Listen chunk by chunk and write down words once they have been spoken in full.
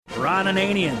Ron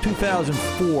Ananian.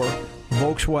 2004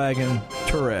 Volkswagen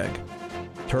Touareg.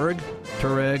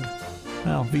 Touareg?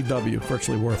 Well, VW,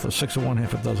 virtually worthless. 6 of one,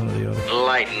 half a dozen of the other.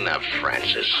 Lighten up,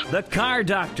 Francis. The Car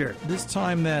Doctor. This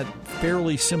time that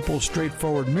fairly simple,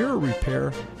 straightforward mirror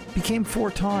repair became 4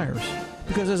 tires.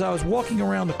 Because as I was walking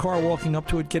around the car, walking up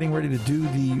to it, getting ready to do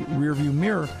the rearview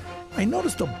mirror, I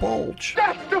noticed a bulge.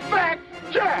 That's the fact,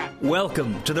 Jack!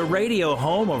 Welcome to the radio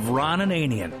home of Ron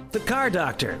Ananian, the Car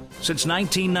Doctor. Since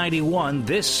 1991,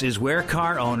 this is where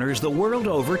car owners the world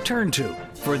over turn to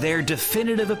for their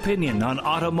definitive opinion on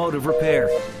automotive repair.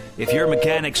 If your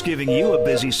mechanic's giving you a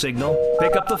busy signal,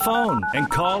 pick up the phone and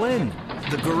call in.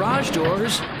 The garage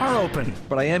doors are open.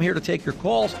 But I am here to take your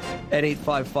calls at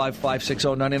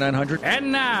 855-560-9900.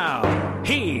 And now,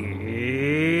 here's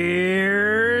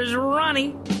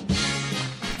Ronnie.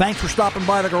 Thanks for stopping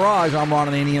by the garage. I'm Ron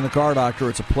Ananian, the Car Doctor.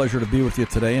 It's a pleasure to be with you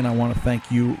today, and I want to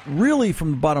thank you really from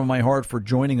the bottom of my heart for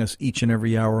joining us each and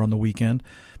every hour on the weekend,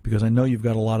 because I know you've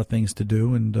got a lot of things to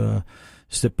do and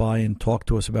sit by and talk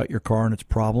to us about your car and its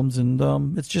problems. And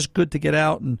it's just good to get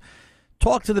out and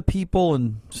talk to the people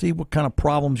and see what kind of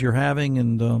problems you're having.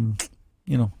 And,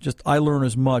 just I learn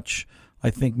as much,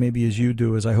 I think, maybe as you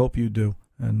do, as I hope you do,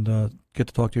 and get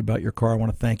to talk to you about your car. I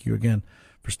want to thank you again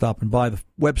for stopping by. The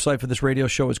website for this radio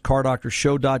show is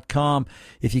cardoctorshow.com.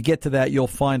 If you get to that, you'll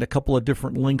find a couple of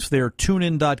different links there.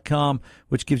 TuneIn.com,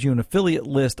 which gives you an affiliate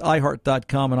list,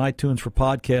 iHeart.com, and iTunes for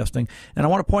podcasting. And I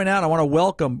want to point out, I want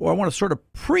to sort of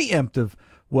preemptive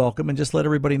welcome and just let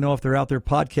everybody know if they're out there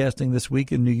podcasting this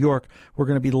week in New York. We're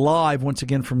going to be live once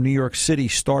again from New York City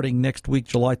starting next week,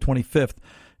 July 25th.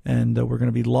 And we're going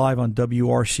to be live on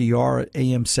WRCR at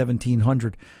AM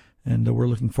 1700. And we're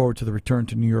looking forward to the return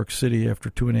to New York City after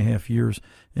 2.5 years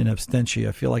in absentia.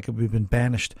 I feel like we've been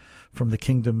banished from the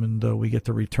kingdom, and we get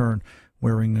to return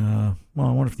wearing, I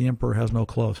wonder if the emperor has no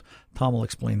clothes. Tom will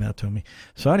explain that to me.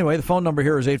 So anyway, the phone number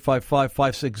here is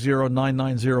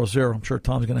 855-560-9900. I'm sure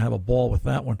Tom's going to have a ball with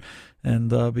that one.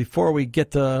 And before we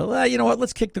get to, you know what,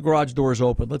 let's kick the garage doors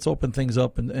open. Let's open things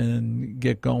up and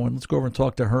get going. Let's go over and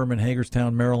talk to Herman,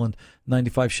 Hagerstown, Maryland,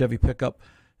 95 Chevy pickup,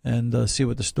 and see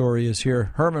what the story is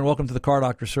here. Herman, welcome to the Car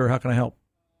Doctor, sir. How can I help?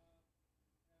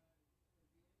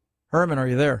 Herman, are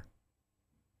you there?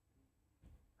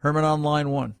 Herman on line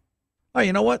 1. Oh,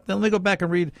 you know what? Then let me go back and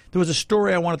read. There was a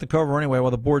story I wanted to cover anyway while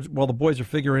the boys are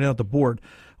figuring out the board.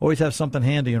 Always have something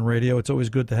handy in radio. It's always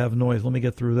good to have noise. Let me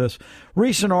get through this.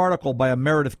 Recent article by a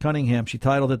Meredith Cunningham. She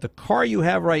titled it, "The Car You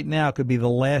Have Right Now Could Be the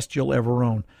Last You'll Ever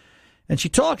Own." And she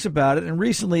talks about it. And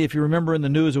recently, if you remember in the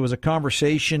news, there was a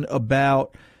conversation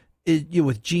about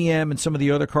with GM and some of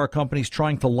the other car companies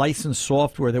trying to license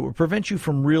software that would prevent you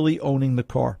from really owning the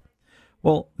car.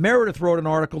 Well, Meredith wrote an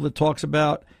article that talks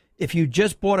about if you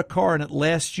just bought a car and it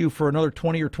lasts you for another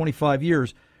 20 or 25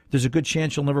 years, there's a good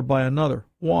chance you'll never buy another.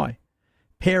 Why?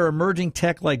 Pair emerging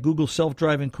tech like Google's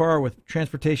self-driving car with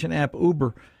transportation app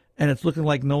Uber, and it's looking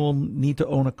like no one will need to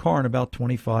own a car in about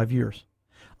 25 years.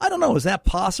 I don't know. Is that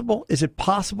possible? Is it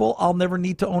possible I'll never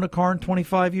need to own a car in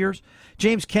 25 years?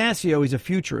 James Cassio, he's a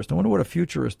futurist. I wonder what a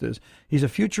futurist is. He's a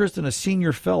futurist and a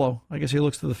senior fellow, I guess he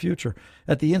looks to the future,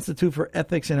 at the Institute for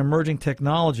Ethics and Emerging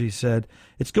Technology, said,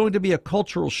 it's going to be a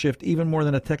cultural shift even more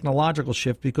than a technological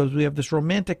shift because we have this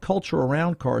romantic culture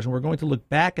around cars, and we're going to look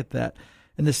back at that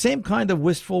in the same kind of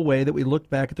wistful way that we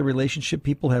looked back at the relationship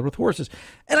people had with horses.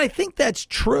 And I think that's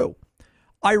true.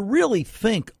 I really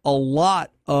think a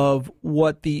lot of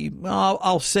what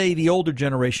I'll say the older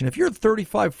generation, if you're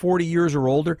 35, 40 years or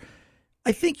older,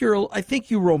 I think you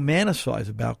romanticize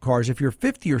about cars. If you're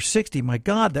 50 or 60, my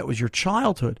God, that was your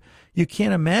childhood. You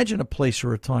can't imagine a place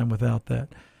or a time without that.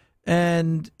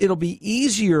 And it'll be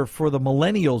easier for the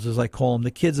millennials, as I call them,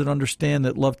 the kids that understand,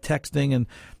 that love texting and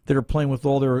that are playing with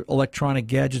all their electronic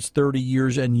gadgets 30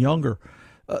 years and younger.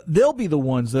 They'll be the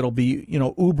ones that'll be,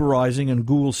 Uberizing and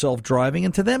Google self-driving.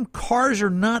 And to them, cars are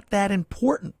not that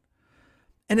important.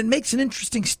 And it makes an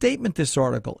interesting statement, this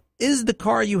article. Is the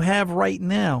car you have right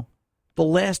now the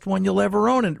last one you'll ever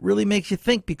own? And it really makes you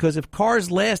think, because if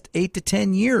cars last 8 to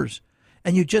 10 years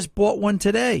and you just bought one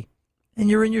today and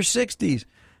you're in your 60s,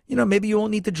 maybe you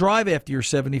won't need to drive after you're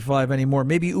 75 anymore.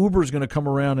 Maybe Uber is going to come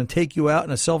around and take you out,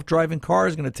 and a self-driving car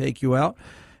is going to take you out.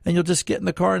 And you'll just get in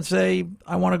the car and say,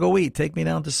 I want to go eat. Take me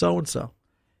down to so-and-so.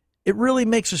 It really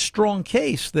makes a strong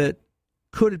case that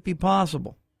could it be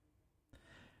possible?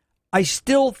 I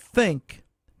still think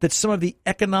that some of the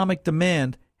economic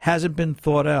demand hasn't been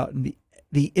thought out, and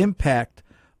the impact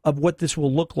of what this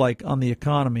will look like on the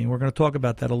economy. And we're going to talk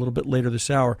about that a little bit later this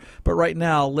hour. But right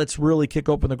now, let's really kick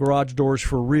open the garage doors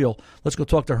for real. Let's go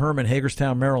talk to Herman,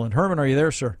 Hagerstown, Maryland. Herman, are you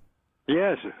there, sir?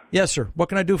 Yes. Yes, sir. What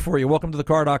can I do for you? Welcome to the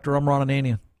Car Doctor. I'm Ron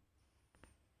Ananian.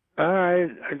 All right,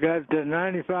 I got the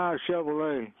 95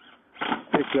 Chevrolet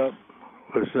pickup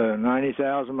with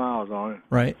 90,000 miles on it.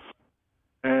 Right.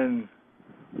 And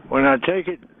when I take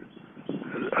it,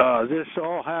 this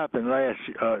all happened last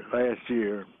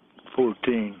year,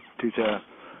 2000.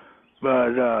 But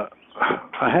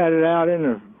I had it out in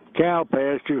the cow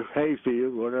pasture,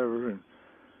 hayfield, whatever,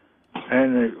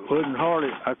 and it wasn't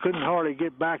I couldn't hardly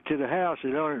get back to the house.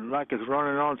 It only like it's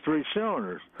running on 3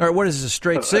 cylinders. All right, what is this, a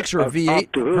straight 6 or a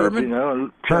V8? Hood, Herman? you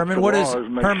know, Herman, what is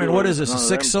this,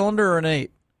 a 6-cylinder or an 8?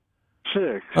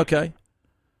 6. Okay.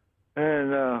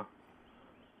 And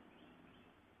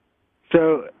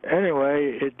so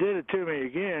anyway, it did it to me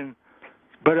again.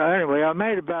 But anyway, I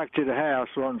made it back to the house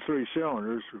on 3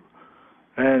 cylinders,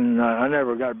 and I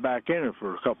never got back in it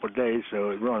for a couple of days,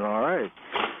 so it run all right.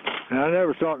 And I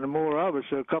never thought no more of it,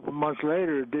 so a couple of months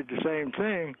later it did the same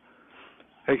thing,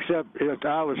 except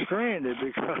I was stranded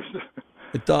because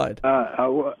it died.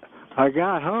 I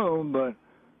got home, but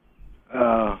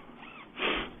I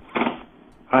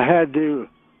had to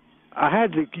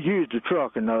use the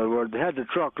truck. In other words, I had the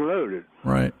truck loaded.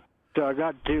 Right. So I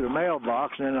got to the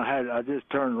mailbox, and then I just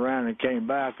turned around and came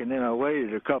back, and then I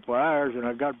waited a couple of hours, and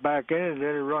I got back in it, and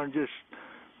then it run just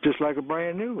like a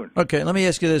brand new one. Okay, let me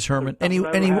ask you this, Herman. Any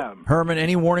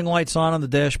warning lights on the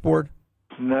dashboard?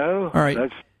 No. All right.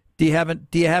 Do you have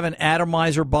an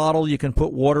atomizer bottle you can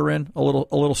put water in? A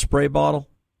little spray bottle?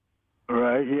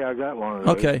 Right. Yeah, I got one of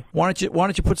those. Okay. Why don't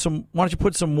you put some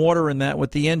water in that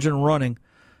with the engine running?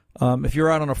 If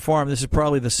you're out on a farm, this is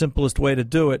probably the simplest way to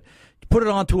do it. Put it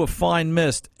onto a fine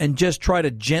mist and just try to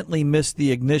gently mist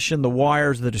the ignition, the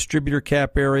wires, the distributor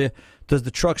cap area. Does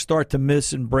the truck start to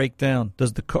miss and break down?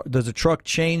 Does the truck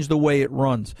change the way it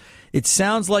runs? It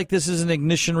sounds like this is an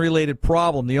ignition-related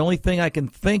problem. The only thing I can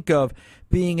think of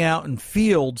being out in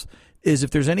fields is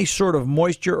if there's any sort of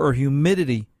moisture or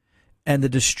humidity and the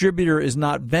distributor is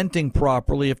not venting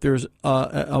properly, if there's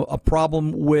a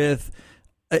problem with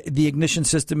the ignition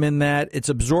system in that it's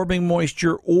absorbing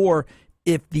moisture, or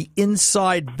if the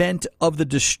inside vent of the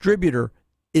distributor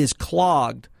is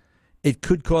clogged, it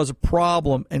could cause a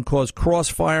problem and cause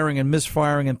cross-firing and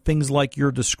misfiring and things like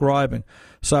you're describing.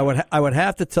 So I would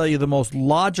have to tell you the most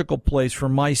logical place for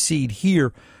my seed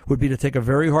here would be to take a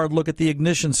very hard look at the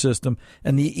ignition system,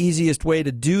 and the easiest way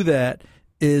to do that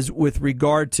is with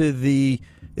regard to the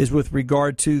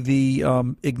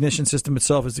ignition system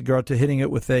itself, is regard to hitting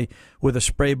it with a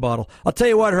spray bottle. I'll tell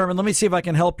you what, Herman, let me see if I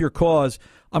can help your cause.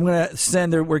 I'm going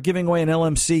to we're giving away an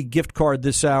LMC gift card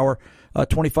this hour, a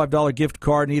 $25 gift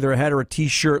card, and either a hat or a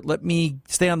T-shirt. Let me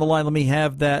stay on the line. Let me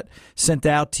have that sent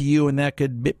out to you, and that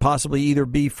could possibly either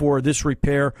be for this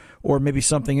repair or maybe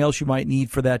something else you might need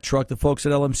for that truck. The folks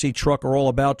at LMC Truck are all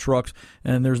about trucks,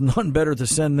 and there's none better to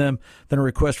send them than a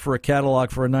request for a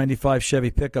catalog for a 95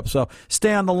 Chevy pickup. So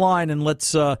stay on the line, and let's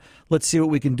see what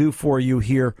we can do for you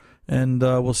here. And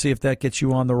we'll see if that gets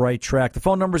you on the right track. The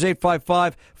phone number is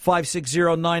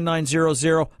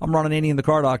 855-560-9900. I'm Ron Ananian, the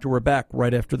Car Doctor. We're back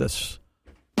right after this.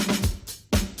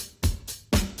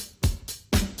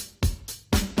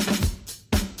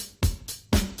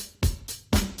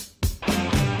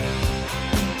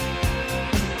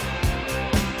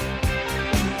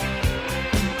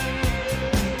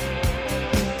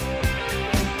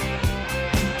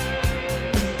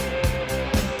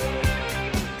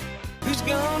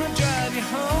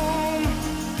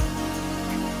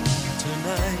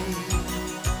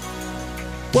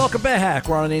 Welcome back.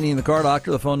 Ron Ananian, the Car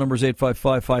Doctor. The phone number is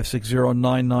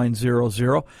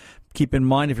 855-560-9900. Keep in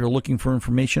mind, if you're looking for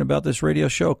information about this radio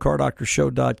show,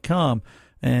 cardoctorshow.com,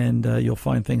 and you'll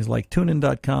find things like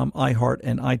tunein.com, iHeart,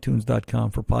 and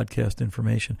iTunes.com for podcast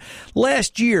information.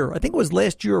 Last year, I think it was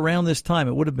last year around this time,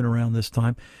 it would have been around this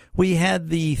time, we had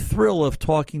the thrill of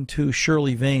talking to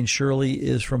Shirley Vane. Shirley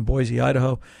is from Boise,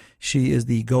 Idaho. She is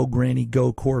the Go Granny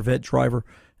Go Corvette driver.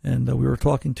 And we were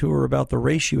talking to her about the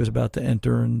race she was about to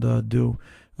enter and do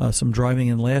some driving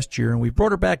in last year. And we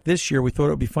brought her back this year. We thought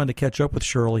it would be fun to catch up with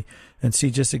Shirley and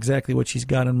see just exactly what she's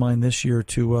got in mind this year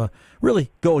to really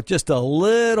go just a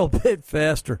little bit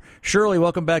faster. Shirley,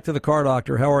 welcome back to the Car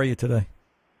Doctor. How are you today?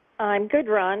 I'm good,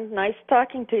 Ron. Nice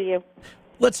talking to you.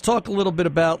 Let's talk a little bit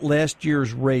about last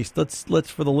year's race.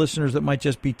 Let's for the listeners that might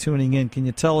just be tuning in, can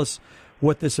you tell us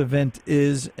what this event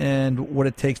is and what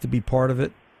it takes to be part of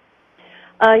it?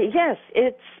 Yes,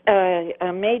 it's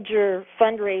a major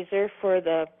fundraiser for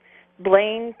the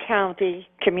Blaine County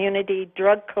Community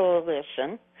Drug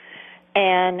Coalition,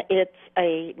 and it's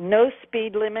a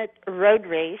no-speed limit road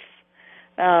race,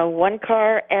 one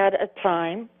car at a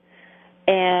time,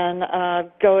 and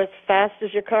go as fast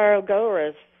as your car will go or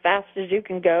as fast as you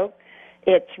can go.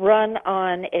 It's run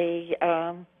on a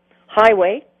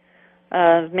highway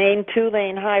main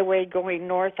 2-lane highway going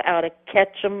north out of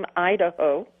Ketchum,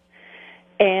 Idaho,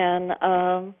 and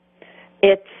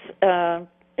it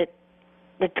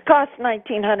costs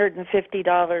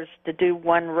 $1,950 to do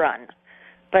one run,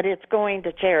 but it's going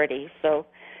to charity, so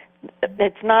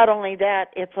it's not only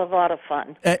that, it's a lot of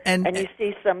fun. And you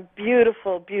see some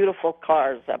beautiful, beautiful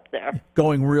cars up there.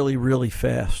 Going really, really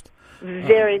fast.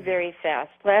 Very, very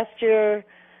fast. Last year,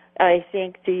 I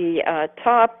think the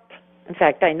top, in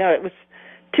fact, I know it was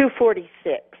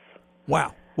 246.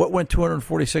 Wow. What went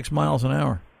 246 miles an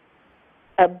hour?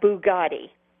 A Bugatti.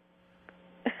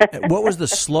 What was the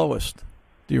slowest?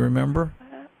 Do you remember?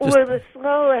 Well, the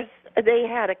slowest, they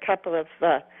had a couple of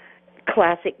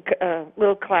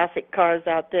little classic cars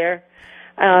out there,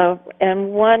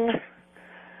 and one,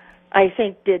 I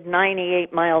think, did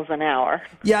 98 miles an hour,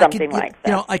 something like that.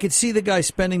 You know, I could see the guy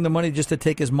spending the money just to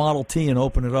take his Model T and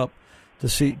open it up to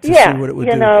see what it would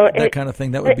do. That kind of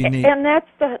thing. That would be neat. And that's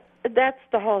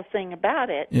the whole thing about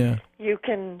it. Yeah. You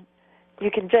can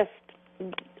just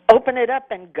open it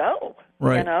up and go.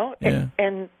 Right. You know. Yeah.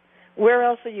 And where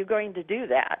else are you going to do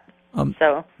that?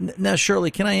 So now,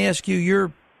 Shirley, can I ask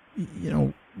you?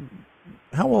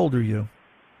 How old are you?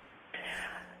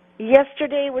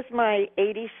 Yesterday was my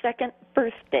 82nd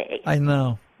birthday. I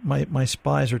know. My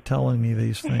spies are telling me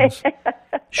these things.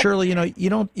 Shirley, you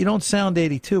don't sound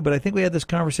 82, but I think we had this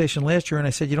conversation last year, and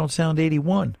I said you don't sound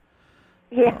 81.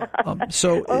 Yeah.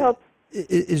 So,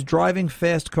 is driving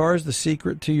fast cars the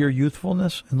secret to your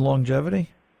youthfulness and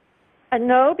longevity?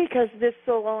 No, because this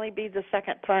will only be the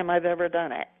second time I've ever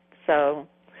done it. So,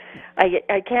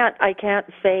 I can't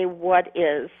say what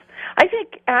is. I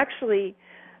think actually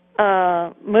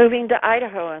moving to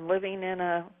Idaho and living in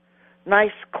a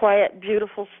nice, quiet,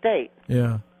 beautiful state.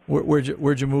 Yeah. Where'd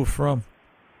you move from?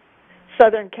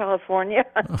 Southern California,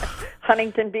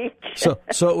 Huntington Beach. So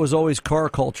it was always car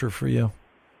culture for you.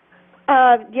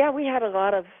 Yeah, we had a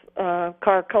lot of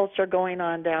car culture going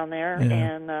on down there,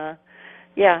 and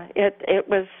it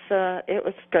was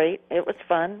great. It was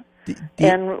fun,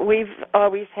 and we've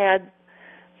always had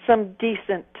some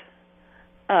decent,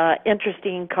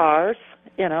 interesting cars.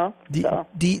 Do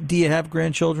you have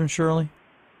grandchildren, Shirley?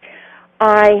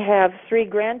 I have 3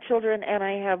 grandchildren, and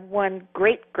I have 1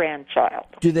 great-grandchild.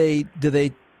 Do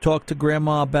they talk to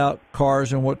Grandma about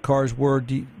cars and what cars were?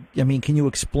 Can you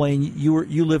explain?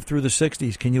 You lived through the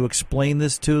 '60s. Can you explain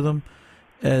this to them?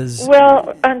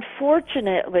 Well,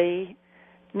 unfortunately,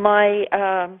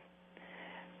 my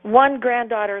one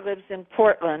granddaughter lives in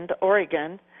Portland,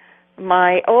 Oregon.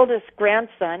 My oldest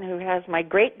grandson, who has my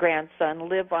great-grandson,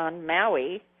 live on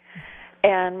Maui.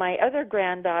 And my other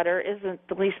granddaughter isn't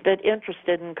the least bit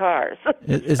interested in cars.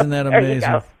 Isn't that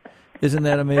amazing? Isn't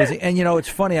that amazing? And, it's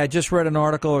funny. I just read an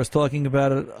article. I was talking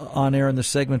about it on air in the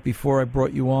segment before I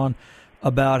brought you on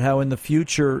about how in the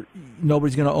future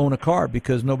nobody's going to own a car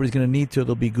because nobody's going to need to.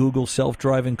 There'll be Google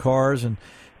self-driving cars, and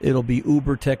it'll be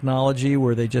Uber technology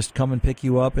where they just come and pick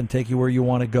you up and take you where you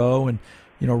want to go and,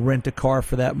 rent a car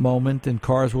for that moment, and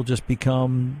cars will just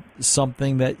become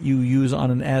something that you use on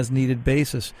an as-needed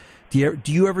basis. Do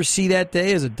you ever see that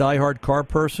day as a diehard car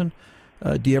person?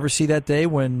 Do you ever see that day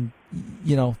when,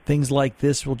 things like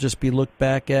this will just be looked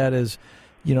back at as,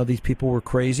 these people were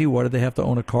crazy? What did they have to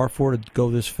own a car for to go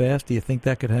this fast? Do you think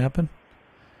that could happen?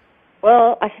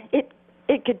 Well,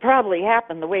 it could probably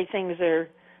happen the way things are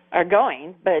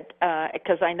going, but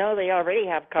because I know they already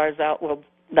have cars out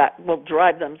that will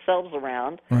drive themselves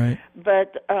around. Right.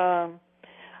 But I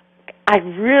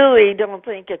really don't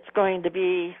think it's going to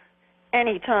be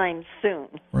anytime soon.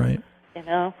 Right.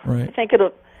 Right. I think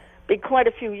it'll be quite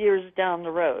a few years down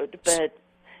the road, but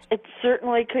it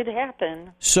certainly could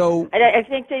happen. So I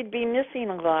think they'd be missing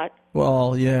a lot.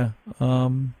 Well, yeah.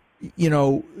 Going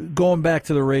back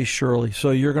to the race, Shirley.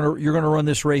 So you're gonna run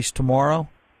this race tomorrow?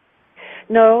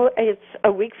 No, it's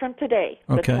a week from today,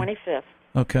 okay. The 25th.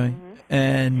 Okay. Mm-hmm.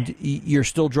 And you're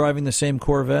still driving the same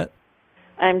Corvette?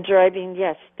 I'm driving,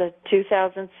 yes, the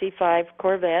 2000 C5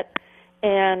 Corvette.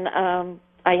 And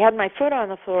I had my foot on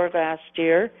the floor last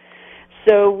year,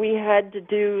 so we had to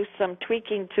do some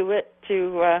tweaking to it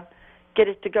to get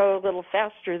it to go a little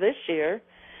faster this year.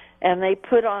 And they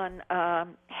put on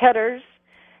headers,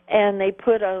 and they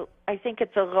put I think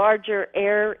it's a larger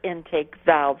air intake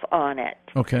valve on it.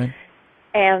 Okay.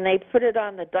 And they put it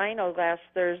on the dyno last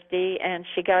Thursday, and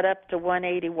she got up to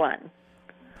 181.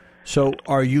 So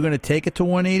are you going to take it to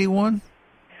 181?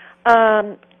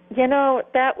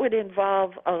 That would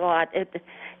involve a lot.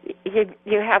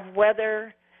 You have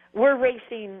weather. We're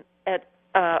racing at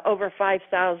over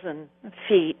 5,000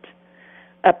 feet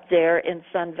up there in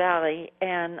Sun Valley,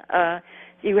 and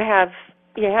you have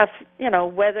you have,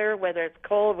 weather, whether it's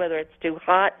cold, whether it's too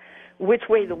hot, which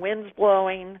way the wind's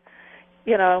blowing,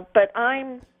 but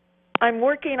I'm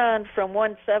working on from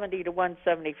 170 to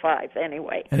 175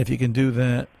 anyway. And if you can do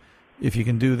that,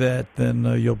 then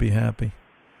you'll be happy.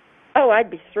 Oh, I'd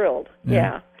be thrilled.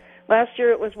 Yeah. Last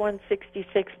year it was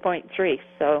 166.3,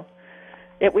 so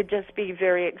it would just be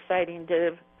very exciting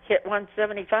to hit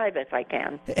 175 if I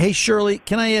can. Hey, Shirley,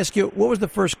 can I ask you, what was the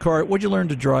first car? What did you learn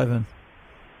to drive in?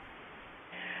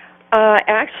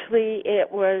 Actually,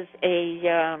 it was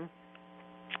a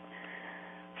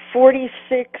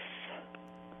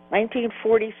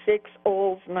 1946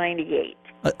 Olds 98.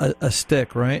 A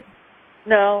stick, right?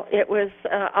 No, it was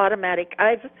automatic.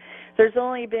 There's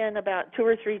only been about 2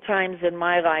 or 3 times in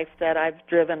my life that I've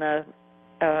driven a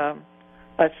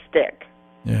stick.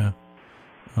 Yeah.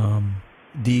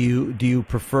 Do you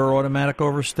prefer automatic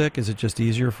over stick? Is it just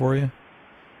easier for you?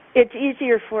 It's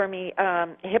easier for me,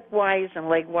 hip-wise and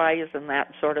leg-wise and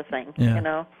that sort of thing,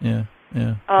 Yeah.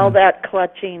 All that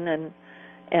clutching and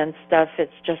stuff,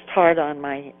 it's just hard on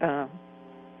my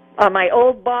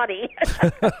old body.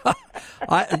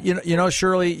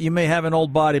 Shirley, you may have an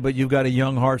old body, but you've got a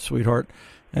young heart, sweetheart.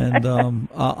 And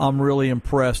I'm really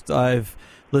impressed. I've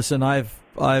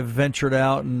ventured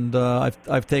out and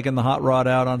I've taken the hot rod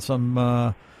out on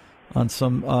some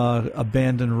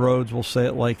abandoned roads, we'll say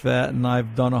it like that, and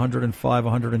I've done 105,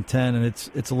 110, and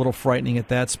it's a little frightening at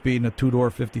that speed in a 2-door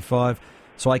 55.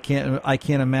 So I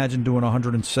can't imagine doing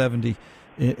 170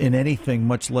 in anything,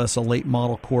 much less a late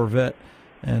model Corvette.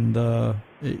 And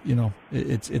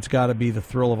it's got to be the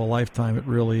thrill of a lifetime. It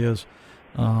really is.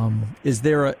 Is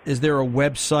there a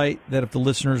website that if the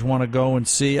listeners want to go and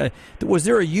see? Was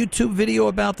there a YouTube video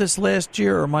about this last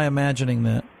year, or am I imagining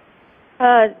that?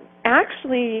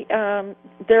 Actually,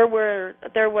 there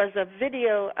was a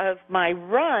video of my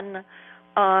run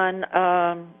on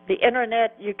the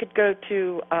internet. You could go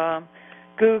to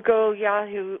Google,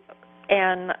 Yahoo,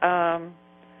 and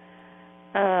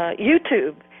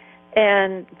YouTube,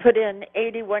 and put in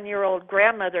 81-year-old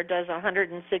grandmother does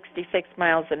 166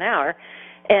 miles an hour,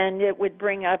 and it would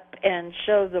bring up and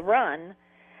show the run.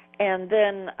 And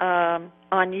then on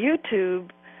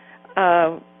YouTube,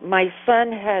 my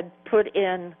son had put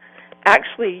in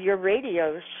actually your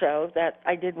radio show that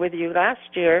I did with you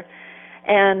last year,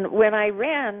 and when I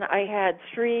ran, I had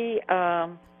 3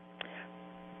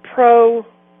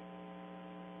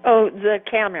 the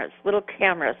cameras, little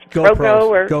cameras,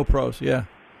 GoPros, yeah.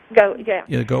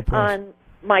 The GoPros on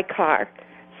my car.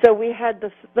 So we had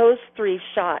those 3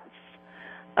 shots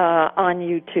on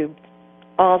YouTube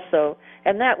also,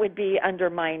 and that would be under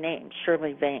my name,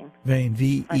 Shirley Vane. Vane,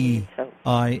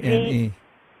 V-E-I-N-E.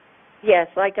 Yes,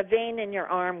 like a vein in your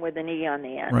arm with an E on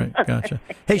the end. Right, gotcha.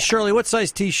 Hey, Shirley, what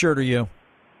size T-shirt are you?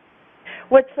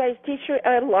 What size T-shirt?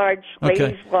 Large,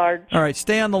 ladies large. All right,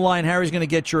 stay on the line. Harry's going to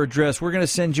get your address. We're going to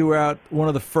send you out one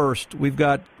of the first. We've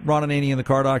got Ron Ananian and the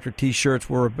Car Doctor T-shirts,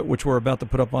 which we're about to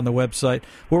put up on the website.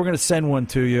 Well, we're going to send one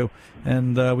to you,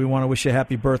 and we want to wish you a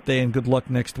happy birthday and good luck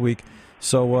next week.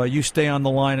 So you stay on the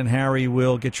line, and Harry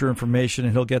will get your information,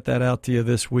 and he'll get that out to you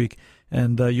this week.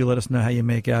 And you let us know how you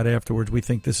make out afterwards. We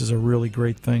think this is a really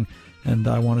great thing, and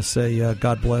I want to say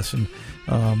God bless and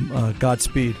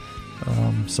Godspeed.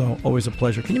 So always a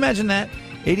pleasure. Can you imagine that?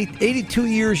 82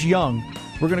 years young.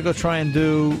 We're going to go try and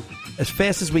do as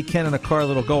fast as we can in a car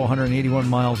that'll go 181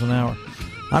 miles an hour.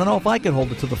 I don't know if I can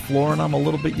hold it to the floor, and I'm a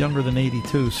little bit younger than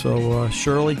 82. So,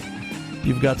 Shirley,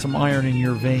 you've got some iron in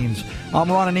your veins. I'm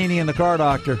Ron Ananian, the Car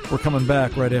Doctor. We're coming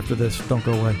back right after this. Don't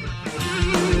go away.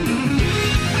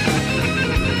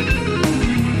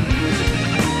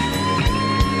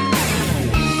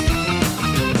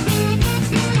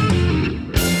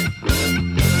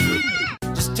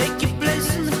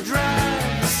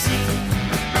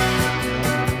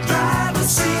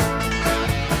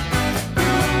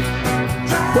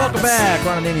 Welcome back.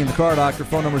 Ron Ananian, the Car Doctor.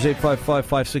 Phone number is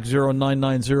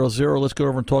 855-560-9900. Let's go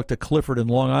over and talk to Clifford in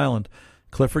Long Island.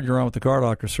 Clifford, you're on with the Car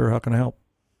Doctor, sir. How can I help?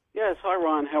 Yes. Hi,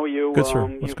 Ron. How are you? Good, sir.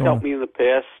 You've helped me in the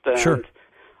past. And sure.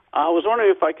 I was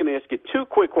wondering if I can ask you 2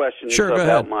 quick questions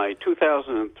about my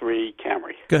 2003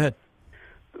 Camry. Go ahead.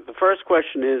 The first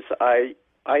question is I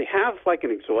have like an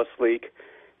exhaust leak,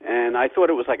 and I thought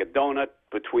it was like a donut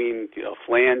between a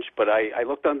flange, but I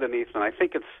looked underneath, and I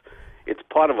think it's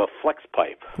part of a flex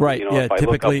pipe. Right,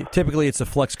 typically it's a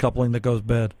flex coupling that goes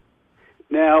bad.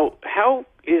 Now, how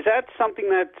is that something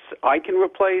that I can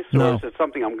replace, or No. is it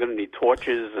something I'm going to need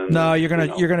torches? And, No, you're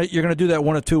gonna do that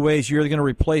one of 2 ways. You're either going to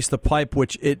replace the pipe,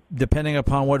 which depending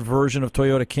upon what version of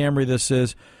Toyota Camry this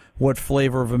is, what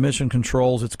flavor of emission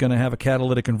controls. It's going to have a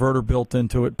catalytic converter built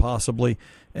into it possibly,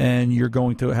 and you're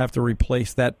going to have to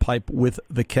replace that pipe with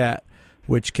the cat,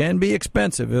 which can be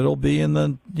expensive. It'll be in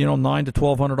the $900 to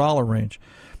 $1,200 range.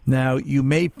 Now, you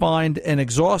may find an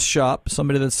exhaust shop,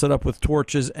 somebody that's set up with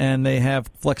torches, and they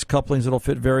have flex couplings that'll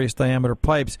fit various diameter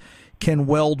pipes, can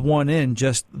weld one in,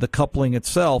 just the coupling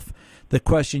itself. The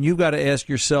question you've got to ask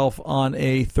yourself on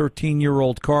a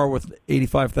 13-year-old car with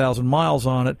 85,000 miles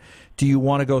on it, do you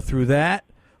want to go through that,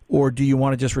 or do you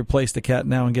want to just replace the cat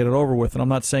now and get it over with? And I'm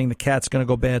not saying the cat's going to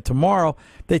go bad tomorrow.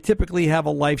 They typically have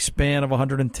a lifespan of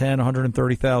 110,000,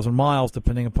 130,000 miles,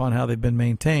 depending upon how they've been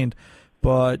maintained.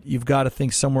 But you've got to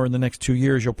think somewhere in the next 2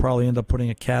 years you'll probably end up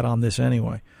putting a cat on this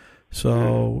anyway.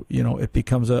 So, it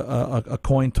becomes a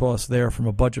coin toss there from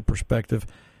a budget perspective,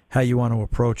 how you want to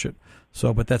approach it.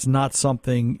 So, but that's not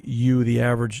something you, the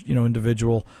average,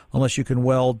 individual, unless you can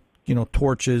weld,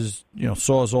 torches,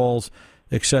 sawzalls,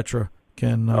 etc.,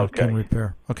 can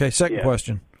repair. Okay, second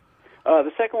question.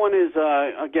 The second one is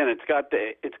again, it's got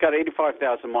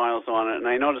 85,000 miles on it, and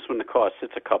I noticed when the car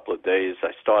sits a couple of days,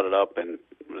 I start it up and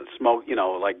smoke,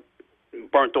 like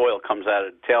burnt oil comes out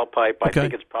of the tailpipe. I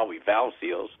think it's probably valve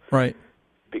seals, right?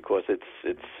 Because it's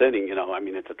sitting,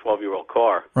 it's a 12-year-old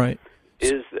car, right?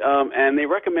 And they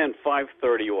recommend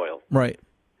 530 oil, right?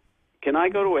 Can I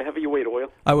go to a heavyweight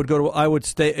oil? I would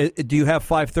stay. Do you have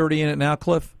 530 in it now,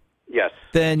 Cliff? Yes.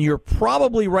 Then you're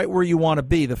probably right where you want to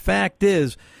be. The fact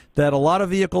is that a lot of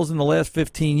vehicles in the last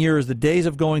 15 years, the days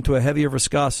of going to a heavier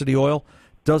viscosity oil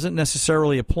doesn't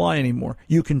necessarily apply anymore.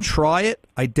 You can try it.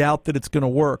 I doubt that it's going to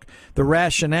work. The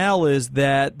rationale is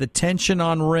that the tension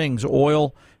on rings,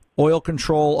 oil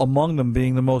control among them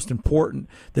being the most important,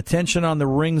 the tension on the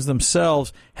rings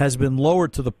themselves has been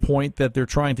lowered to the point that they're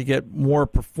trying to get more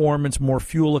performance, more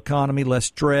fuel economy,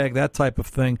 less drag, that type of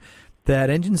thing.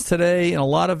 That engines today in a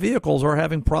lot of vehicles are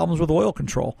having problems with oil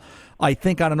control. I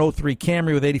think on an 03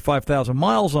 Camry with 85,000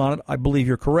 miles on it, I believe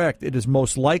you're correct. It is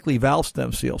most likely valve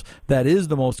stem seals. That is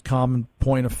the most common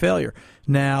point of failure.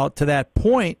 Now, to that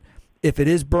point, if it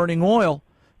is burning oil,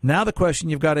 now the question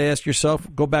you've got to ask yourself,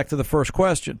 go back to the first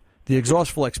question, the exhaust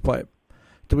flex pipe.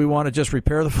 Do we want to just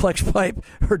repair the flex pipe,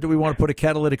 or do we want to put a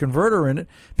catalytic converter in it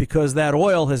because that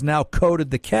oil has now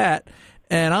coated the cat?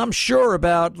 And I'm sure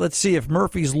about, let's see, if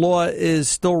Murphy's Law is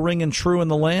still ringing true in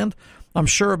the land, I'm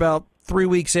sure about 3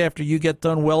 weeks after you get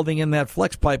done welding in that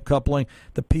flex pipe coupling,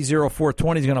 the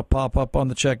P0420 is going to pop up on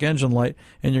the check engine light,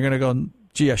 and you're going to go,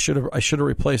 gee, I should have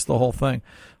replaced the whole thing.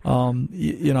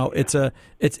 It's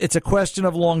a question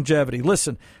of longevity.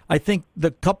 Listen, I think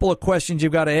the couple of questions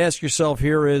you've got to ask yourself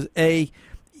here is, A,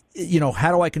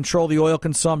 how do I control the oil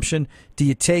consumption? Do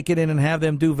you take it in and have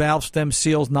them do valve stem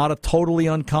seals? Not a totally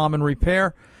uncommon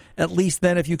repair. At least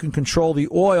then if you can control the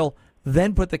oil,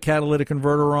 then put the catalytic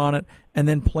converter on it, and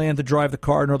then plan to drive the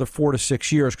car another 4 to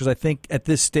 6 years. Because I think at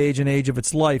this stage and age of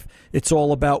its life, it's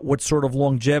all about what sort of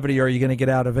longevity are you going to get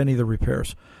out of any of the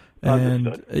repairs.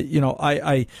 And,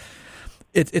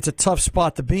 it's a tough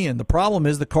spot to be in. The problem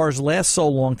is the cars last so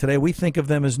long today, we think of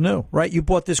them as new, right? You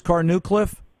bought this car new,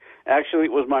 Cliff? Actually,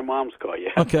 it was my mom's car,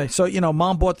 yeah. Okay, so,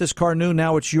 Mom bought this car new,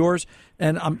 now it's yours,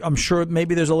 and I'm sure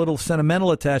maybe there's a little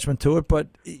sentimental attachment to it, but,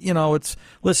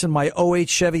 listen, my 08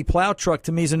 Chevy plow truck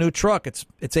to me is a new truck. It's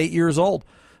 8 years old.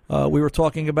 We were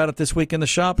talking about it this week in the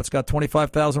shop. It's got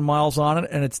 25,000 miles on it,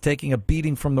 and it's taking a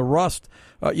beating from the rust.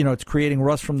 It's creating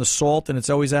rust from the salt, and it's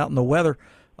always out in the weather.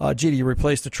 Do you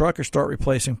replace the truck or start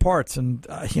replacing parts? And,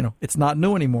 it's not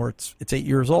new anymore. It's 8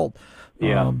 years old.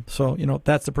 Yeah. So,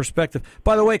 that's the perspective.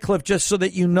 By the way, Cliff, just so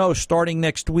that you know, starting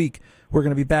next week, we're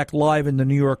going to be back live in the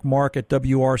New York market,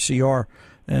 WRCR,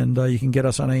 and you can get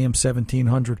us on AM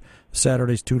 1700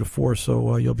 Saturdays 2 to 4,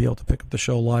 so you'll be able to pick up the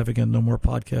show live again. No more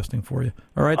podcasting for you.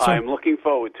 All right, sir? I'm looking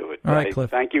forward to it. All right,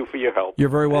 Cliff. Thank you for your help. You're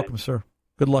very welcome, sir.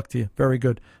 Good luck to you. Very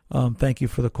good. Thank you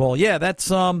for the call. Yeah, that's,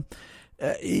 the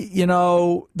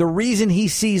reason he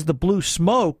sees the blue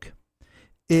smoke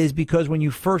is because when you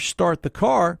first start the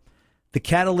car, the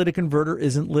catalytic converter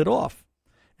isn't lit off.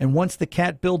 And once the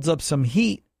cat builds up some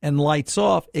heat and lights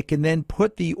off, it can then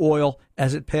put the oil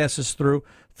as it passes through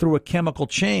a chemical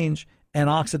change and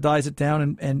oxidize it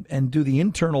down and do the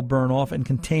internal burn off and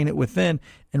contain it within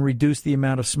and reduce the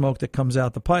amount of smoke that comes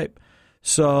out the pipe.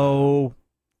 So,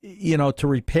 to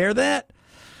repair that,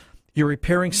 you're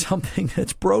repairing something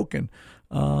that's broken.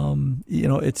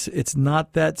 It's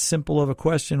not that simple of a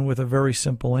question with a very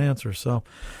simple answer. So,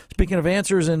 speaking of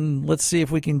answers, and let's see if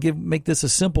we can make this a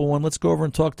simple one. Let's go over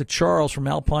and talk to Charles from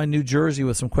Alpine, New Jersey,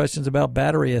 with some questions about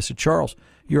battery acid. Charles,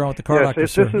 You're on with the car doctor,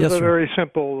 this sir. is Yes, a sir. very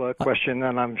simple question,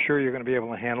 and I'm sure you're going to be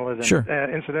able to handle it. And, Sure.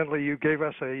 Incidentally, you gave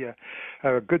us a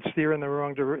good steer in the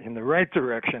right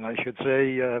direction, I should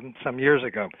say, some years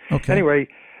ago. Okay. Anyway,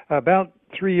 about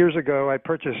 3 years ago, I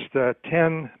purchased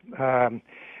 10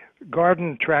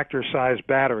 garden tractor-sized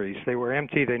batteries. They were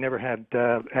empty. They never had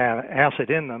acid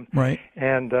in them. Right.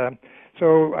 And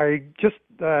so I just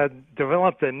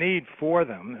developed a need for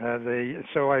them.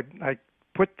 So I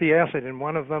put the acid in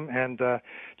one of them and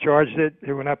charged it.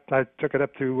 It went up. I took it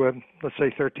up to let's say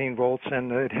 13 volts,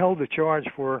 and it held the charge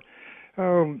for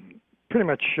pretty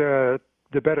much the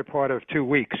better part of 2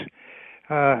 weeks.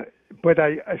 But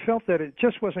I felt that it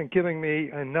just wasn't giving me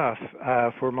enough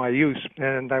for my use,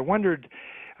 and I wondered.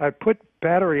 I put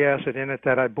battery acid in it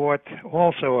that I bought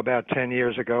also about 10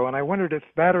 years ago, and I wondered if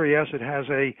battery acid has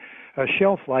a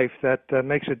shelf life that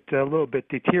makes it a little bit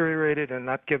deteriorated and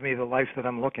not give me the life that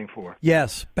I'm looking for.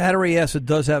 Yes, battery acid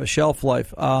does have a shelf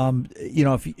life.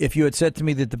 If you had said to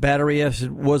me that the battery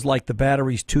acid was like the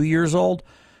battery's 2 years old,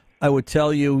 I would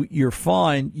tell you you're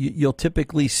fine. You'll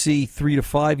typically see 3 to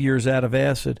 5 years out of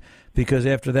acid, because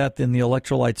after that, then the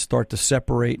electrolytes start to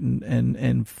separate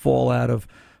and fall out of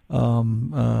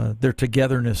their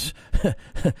togetherness.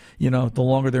 The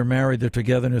longer they're married, their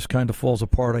togetherness kind of falls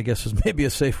apart, I guess is maybe a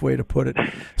safe way to put it.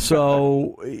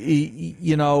 So,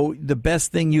 the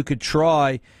best thing you could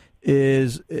try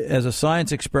is, as a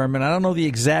science experiment, I don't know the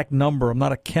exact number. I'm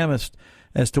not a chemist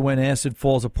as to when acid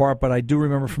falls apart, but I do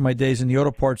remember from my days in the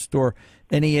auto parts store,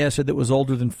 any acid that was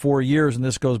older than 4 years, and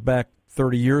this goes back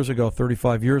 30 years ago,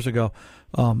 35 years ago,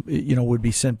 would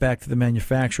be sent back to the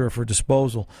manufacturer for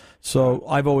disposal. So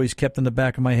I've always kept in the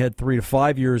back of my head 3 to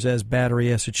 5 years as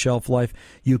battery acid shelf life.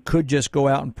 You could just go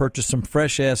out and purchase some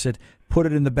fresh acid, put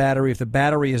it in the battery. If the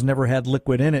battery has never had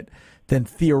liquid in it, then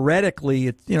theoretically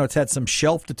it's had some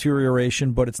shelf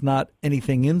deterioration, but it's not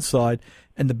anything inside,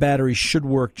 and the battery should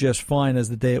work just fine as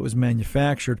the day it was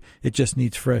manufactured. It just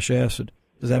needs fresh acid.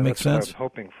 Does that make sense? That's what I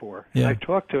was hoping for. Yeah. I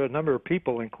talked to a number of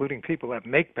people, including people that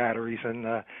make batteries,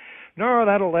 and no,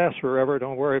 that'll last forever.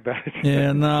 Don't worry about it.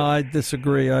 Yeah, no, I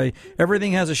disagree.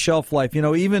 Everything has a shelf life.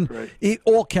 Even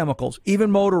all chemicals, even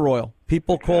motor oil.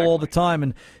 People call all the time,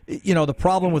 and the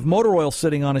problem with motor oil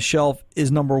sitting on a shelf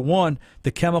is, number one,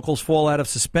 the chemicals fall out of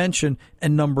suspension,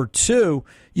 and number two,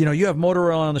 you have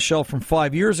motor oil on the shelf from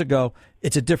 5 years ago.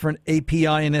 It's a different API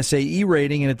and SAE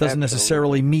rating, and it doesn't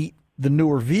necessarily meet the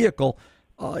newer vehicle.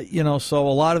 So a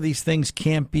lot of these things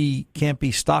can't be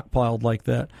stockpiled like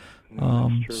that. True,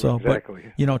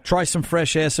 exactly. But try some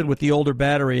fresh acid with the older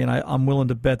battery, and I'm willing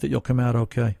to bet that you'll come out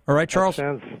okay. All right, Charles?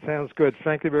 That sounds good.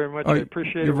 Thank you very much. I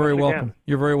appreciate it. You're very welcome. Again.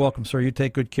 You're very welcome, sir. You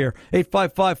take good care.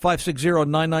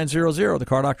 855-560-9900. The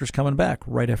Car Doctor's coming back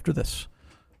right after this.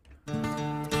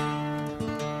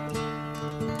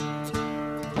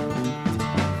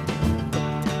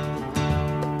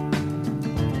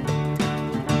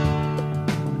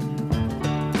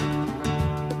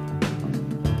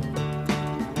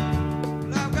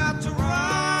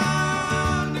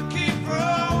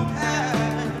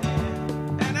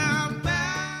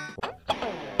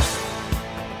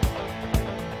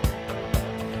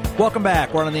 Welcome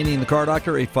back. Ron Ananian, the Car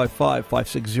Doctor,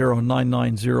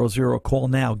 855-560-9900. Call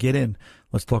now. Get in.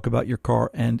 Let's talk about your car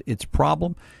and its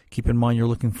problem. Keep in mind you're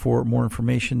looking for more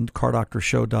information,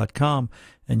 cardoctorshow.com,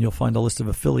 and you'll find a list of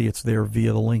affiliates there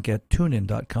via the link at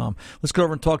tunein.com. Let's go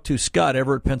over and talk to Scott,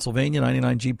 Everett, Pennsylvania,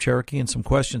 99 Jeep Cherokee, and some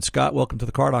questions. Scott, welcome to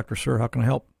the Car Doctor, sir. How can I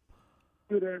help?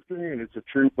 Good afternoon. It's a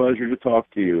true pleasure to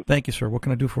talk to you. Thank you, sir. What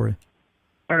can I do for you?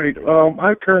 All right.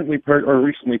 I currently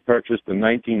recently purchased a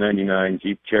 1999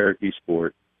 Jeep Cherokee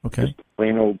Sport. Okay. Just a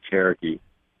plain old Cherokee.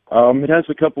 It has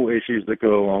a couple issues that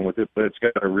go along with it, but it's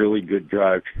got a really good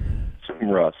drive, some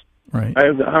rust. Right. I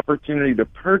have the opportunity to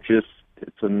purchase,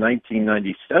 it's a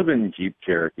 1997 Jeep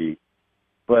Cherokee,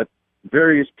 but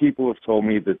various people have told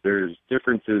me that there's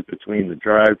differences between the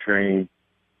drivetrain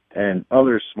and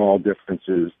other small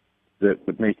differences that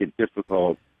would make it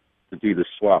difficult to do the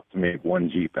swap to make one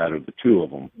Jeep out of the two of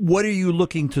them. What are you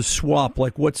looking to swap?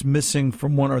 Like, what's missing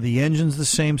from one? Are the engines the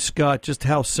same, Scott? Just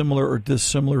how similar or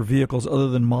dissimilar vehicles, other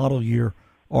than model year,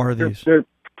 are these? They're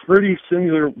pretty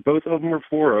similar. Both of them are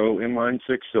 4.0 inline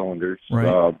 6 cylinders.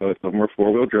 Right. Both of them are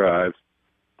four-wheel drive.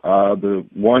 The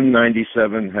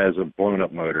 197 has a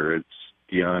blown-up motor. It's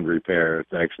beyond repair. It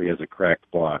actually has a cracked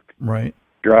block. Right.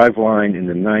 Driveline in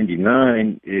the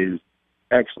 99 is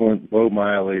excellent, low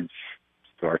mileage.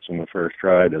 Starts on the first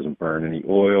try, doesn't burn any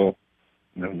oil,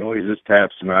 no noises,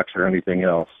 taps, knocks, or anything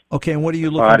else. Okay, and what are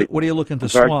you looking to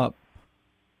swap?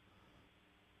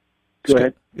 Go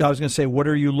ahead. I was going to say, what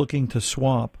are you looking to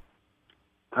swap?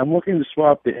 I'm looking to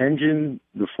swap the engine,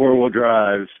 the four-wheel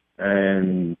drive,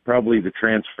 and probably the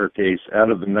transfer case out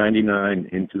of the 99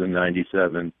 into the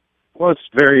 97, plus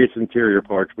various interior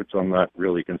parts, which I'm not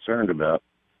really concerned about.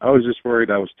 I was just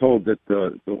worried. I was told that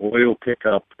the oil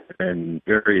pickup and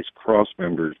various cross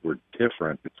members were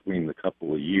different between the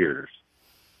couple of years.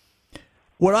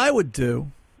 What I would do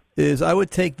is I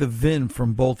would take the VIN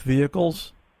from both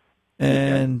vehicles,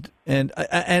 and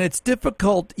it's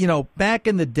difficult. You know, back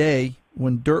in the day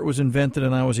when dirt was invented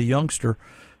and I was a youngster,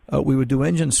 we would do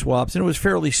engine swaps, and it was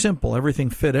fairly simple.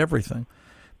 Everything fit everything.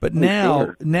 But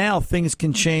now things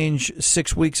can change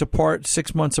 6 weeks apart,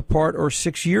 6 months apart, or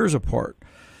 6 years apart.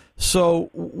 So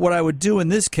what I would do in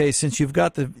this case, since you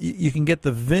can get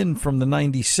the VIN from the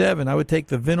 97, I would take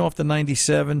the VIN off the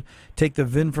 97, take the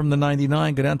VIN from the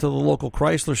 99, go down to the local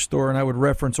Chrysler store, and I would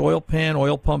reference oil pan,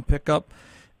 oil pump pickup,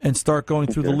 and start going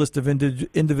through the list of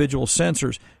individual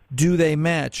sensors. Do they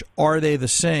match? Are they the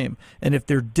same? And if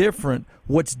they're different,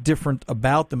 what's different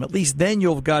about them? At least then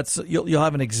you'll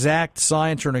have an exact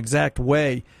science or an exact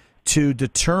way to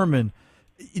determine,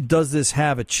 does this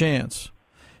have a chance?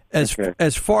 As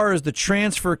far as the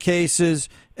transfer cases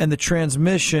and the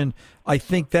transmission, I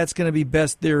think that's going to be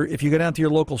best there. If you go down to your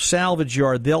local salvage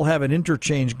yard, they'll have an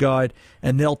interchange guide,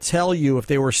 and they'll tell you, if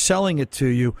they were selling it to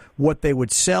you, what they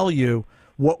would sell you,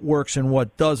 what works and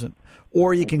what doesn't.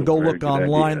 Or you can go look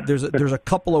online. There's a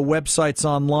couple of websites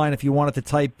online if you wanted to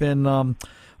type in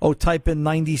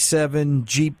 97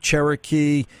 Jeep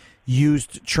Cherokee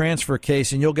used transfer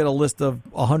case, and you'll get a list of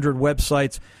 100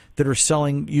 websites that are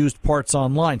selling used parts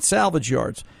online, salvage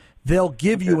yards. They'll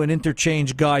give you an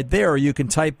interchange guide there. You can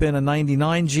type in a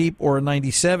 99 Jeep or a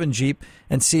 97 Jeep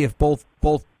and see if both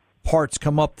parts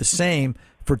come up the same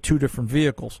for two different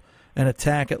vehicles and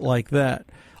attack it like that.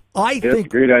 I think that's a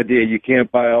great idea. You can't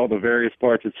buy all the various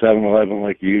parts at 7-Eleven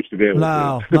like you used to be able to.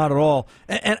 No, not at all.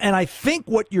 And I think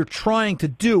what you're trying to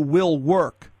do will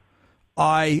work.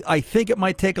 I think it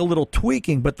might take a little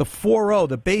tweaking, but the 4.0,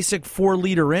 the basic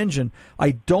 4-liter engine,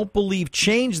 I don't believe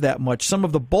changed that much. Some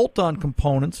of the bolt-on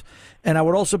components, and I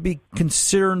would also be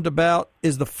concerned about,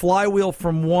 is the flywheel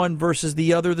from one versus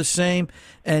the other the same,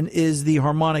 and is the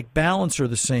harmonic balancer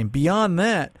the same? Beyond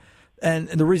that, and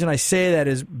the reason I say that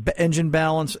is engine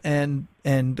balance and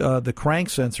the crank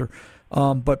sensor,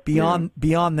 but beyond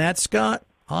that, Scott,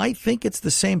 I think it's the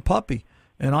same puppy,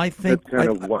 and I think that's kind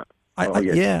of what.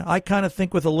 I kind of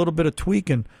think with a little bit of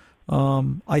tweaking,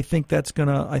 I think that's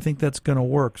gonna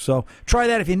work. So try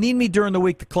that. If you need me during the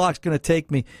week, the clock's gonna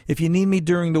take me. If you need me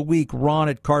during the week, Ron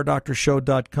at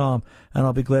CarDoctorShow.com, and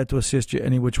I'll be glad to assist you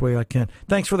any which way I can.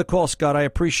 Thanks for the call, Scott. I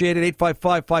appreciate it.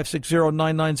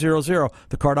 855-560-9900.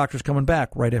 The Car Doctor's coming back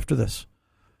right after this.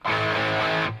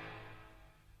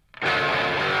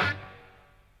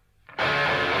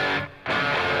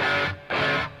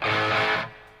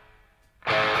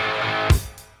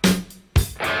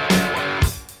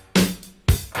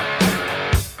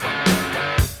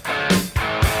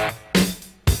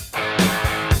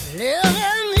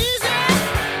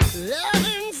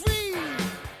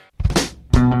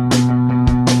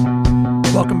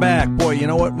 Welcome back. Boy, you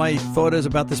know what my thought is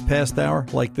about this past hour?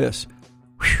 Like this.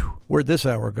 Whew, where'd this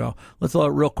hour go? Let's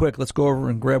real quick. Let's go over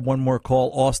and grab one more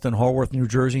call. Austin, Haworth, New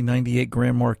Jersey, 98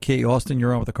 Grand Marquis. Austin,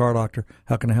 you're on with the Car Doctor.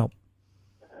 How can I help?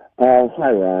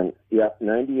 Hi, Ron. Yep,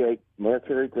 98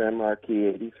 Mercury Grand Marquis,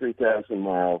 83,000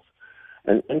 miles.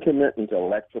 An intermittent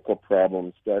electrical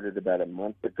problem started about a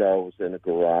month ago. I was in a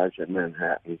garage in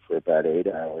Manhattan for about 8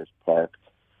 hours, parked.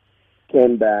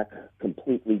 Came back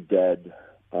completely dead.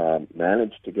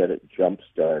 Managed to get it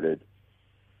jump-started.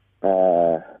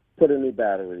 Put a new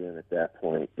battery in at that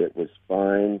point. It was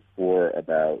fine for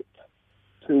about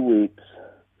 2 weeks.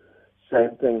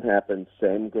 Same thing happened,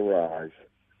 same garage.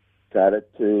 Got it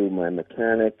to my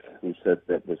mechanic, who said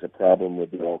that was a problem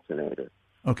with the alternator.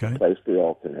 Okay. Replaced the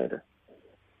alternator.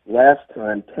 Last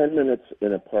time, 10 minutes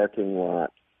in a parking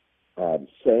lot,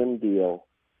 same deal.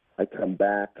 I come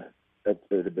back. It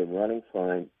had been running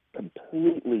fine,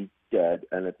 completely dead,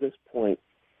 and at this point,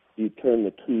 you turn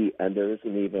the key, and there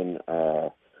isn't even.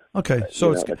 Okay,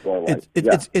 so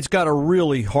it's got a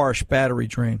really harsh battery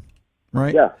drain,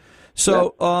 right? Yeah.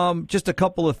 So, just a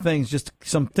couple of things, just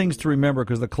some things to remember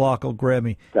because the clock will grab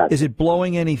me. Gotcha. Is it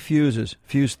blowing any fuses?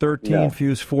 Fuse 13, No.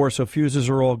 fuse 4, so fuses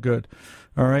are all good.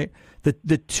 All right.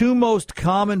 The two most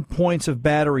common points of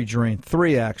battery drain,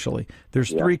 three actually.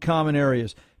 There's three common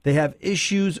areas. They have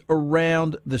issues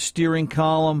around the steering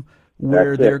column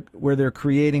where they're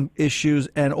creating issues,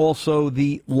 and also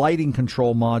the lighting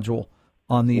control module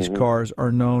on these cars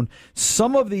are known.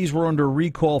 Some of these were under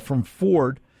recall from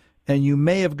Ford, and you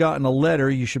may have gotten a letter,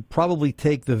 you should probably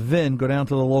take the VIN, go down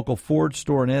to the local Ford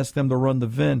store and ask them to run the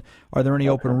VIN. Are there any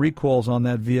open recalls on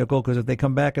that vehicle? Because if they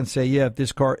come back and say, yeah, if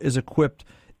this car is equipped,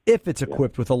 if it's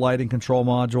equipped with a lighting control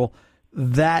module,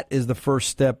 that is the first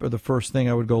step or the first thing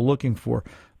I would go looking for.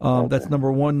 That's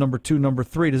number one. Number two, number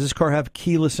three. Does this car have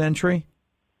keyless entry?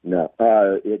 No,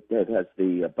 it has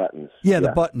the buttons. Yeah,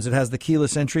 the buttons. It has the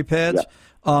keyless entry pads.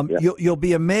 You'll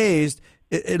be amazed.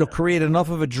 It'll create enough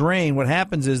of a drain. What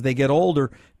happens is they get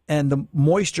older and the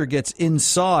moisture gets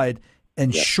inside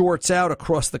and shorts out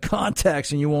across the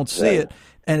contacts and you won't see it.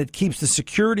 And it keeps the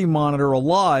security monitor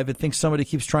alive. It thinks somebody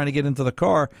keeps trying to get into the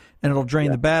car and it'll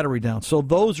drain the battery down. So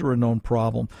those are a known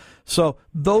problem. So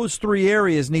those three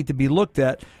areas need to be looked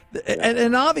at.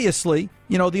 And obviously,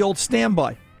 the old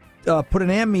standby. Put an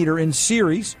ammeter in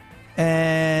series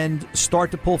and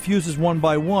start to pull fuses one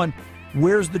by one.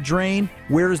 Where's the drain?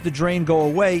 Where does the drain go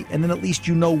away? And then at least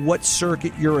you know what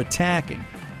circuit you're attacking.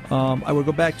 I would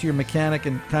go back to your mechanic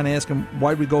and kind of ask him,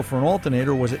 why did we go for an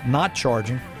alternator? Was it not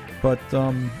charging? But,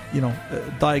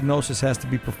 diagnosis has to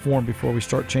be performed before we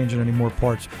start changing any more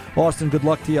parts. Austin, good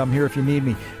luck to you. I'm here if you need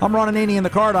me. I'm Ron Ananian,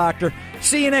 the Car Doctor.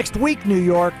 See you next week, New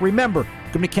York. Remember,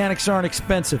 good mechanics aren't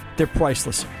expensive. They're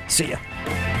priceless. See ya.